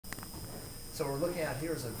So what we're looking at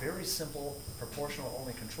here is a very simple proportional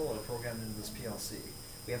only controller programmed into this PLC.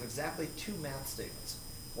 We have exactly two math statements.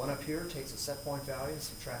 One up here takes a set point value and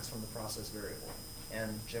subtracts from the process variable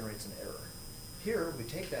and generates an error. Here we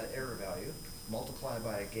take that error value, multiply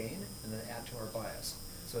by a gain, and then add to our bias.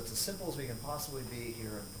 So it's as simple as we can possibly be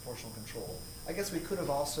here in proportional control. I guess we could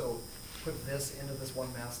have also put this into this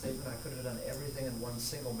one math statement. I could have done everything in one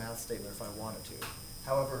single math statement if I wanted to.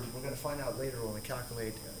 However, we're going to find out later when we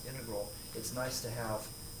calculate integral, it's nice to have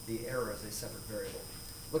the error as a separate variable.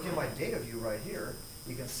 Looking at my data view right here,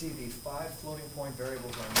 you can see the 5 floating point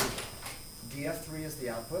variables I'm using. df3 is the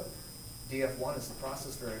output, df1 is the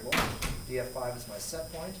process variable, df5 is my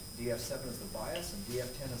set point, df7 is the bias, and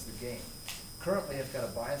df10 is the gain. Currently, I've got a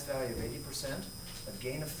bias value of 80%, a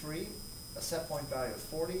gain of 3, a set point value of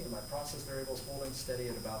 40, and my process variable is holding steady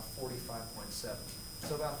at about 45.7.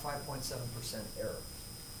 So about 5.7% error.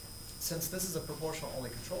 Since this is a proportional only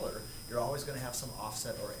controller, you're always going to have some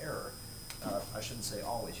offset or error. I shouldn't say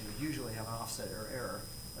always. You would usually have an offset or error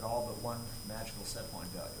at all but one magical set point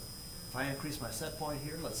value. If I increase my set point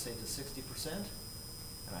here, let's say to 60%, and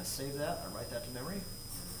I save that, I write that to memory,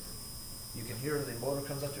 you can hear the motor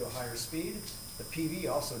comes up to a higher speed. The PV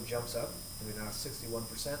also jumps up, and we now have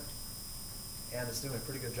 61%, and it's doing a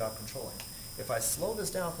pretty good job controlling. If I slow this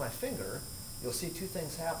down with my finger, you'll see two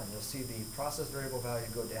things happen. You'll see the process variable value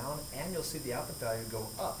go down, and you'll see the output value go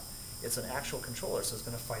up. It's an actual controller, so it's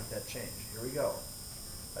going to fight that change. Here we go.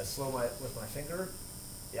 I slow with my finger,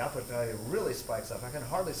 the output value really spikes up. I can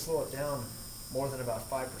hardly slow it down more than about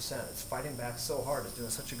 5%. It's fighting back so hard, it's doing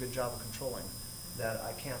such a good job of controlling that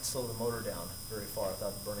I can't slow the motor down very far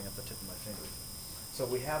without burning up the tip of my finger. So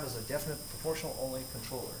what we have is a definite proportional only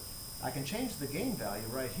controller. I can change the gain value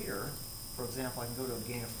right here. For example, I can go to a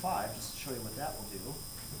gain of 5 just to show you what that will do.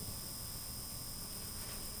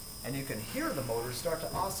 And you can hear the motor start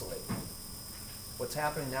to oscillate. What's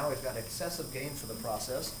happening now, we've got excessive gain for the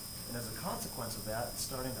process, and as a consequence of that, it's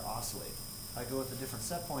starting to oscillate. I go with a different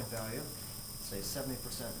set point value, say 70%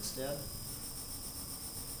 instead.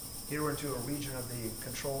 Here we're into a region of the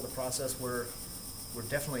control of the process where we're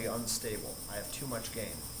definitely unstable. I have too much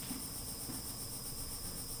gain.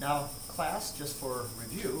 Now, class, just for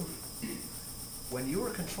review, when you were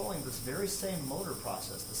controlling this very same motor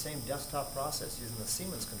process, the same desktop process using the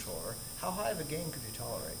Siemens controller, how high of a gain could you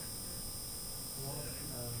tolerate?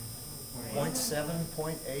 0.7,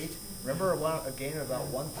 0.8. Remember a gain of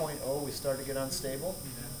about 1.0 we started to get unstable?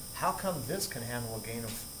 How come this can handle a gain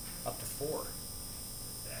of up to 4?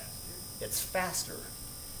 It's faster.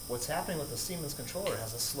 What's happening with the Siemens controller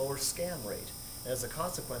has a slower scan rate. And as a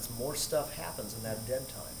consequence, more stuff happens in that dead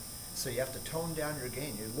time. So you have to tone down your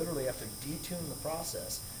gain. You literally have to detune the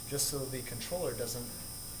process just so the controller doesn't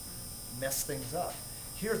mess things up.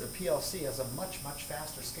 Here the PLC has a much, much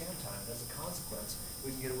faster scan time. As a consequence,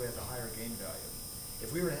 we can get away with a higher gain value.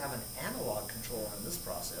 If we were to have an analog control in this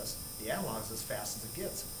process, the analog is as fast as it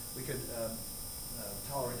gets. We could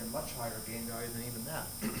tolerate a much higher gain value than even that.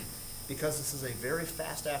 Because this is a very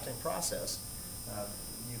fast-acting process,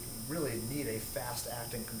 you really need a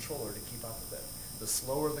fast-acting controller to keep up with it. The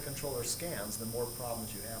slower the controller scans, the more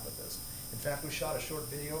problems you have with this. In fact, we shot a short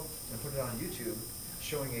video and put it on YouTube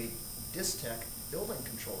showing a Distech building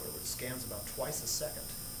controller which scans about twice a second,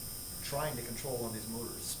 trying to control one of these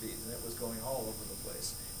motor speeds, and it was going all over the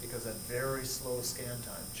place because that very slow scan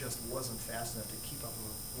time just wasn't fast enough to keep up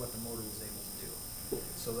with what the motor was able to do.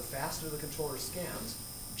 So the faster the controller scans,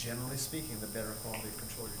 generally speaking, the better quality of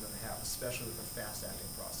control you're going to have, especially with a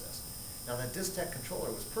fast-acting process. Now that Distech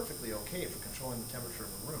controller was perfectly okay for controlling the temperature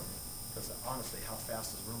of a room, because honestly, how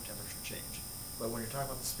fast does room temperature change? But when you're talking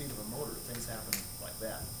about the speed of a motor, things happen like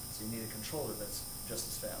that. So you need a controller that's just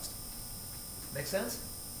as fast. Make sense?